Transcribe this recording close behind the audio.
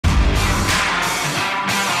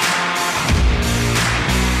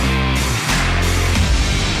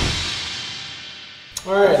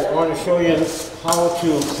want to show you how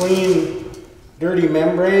to clean dirty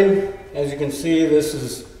membrane. As you can see, this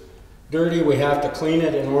is dirty. We have to clean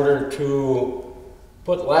it in order to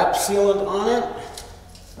put lap sealant on it.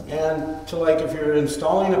 And to, like, if you're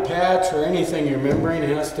installing a patch or anything, your membrane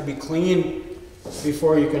has to be clean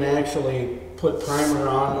before you can actually put primer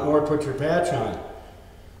on or put your patch on.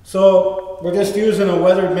 So we're just using a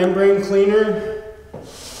weathered membrane cleaner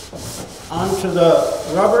onto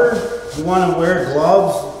the rubber. You want to wear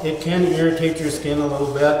gloves. It can irritate your skin a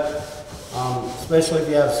little bit, especially if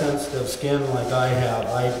you have sensitive skin like I have.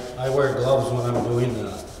 I wear gloves when I'm doing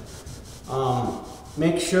that.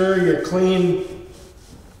 Make sure you're clean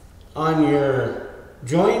on your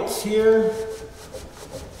joints here.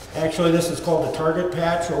 Actually, this is called the target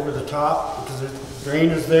patch over the top because the drain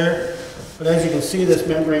is there. But as you can see, this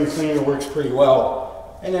membrane cleaner works pretty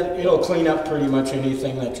well. And it'll clean up pretty much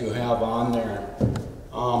anything that you have on there.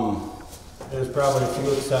 There's probably a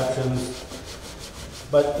few exceptions,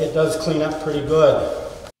 but it does clean up pretty good.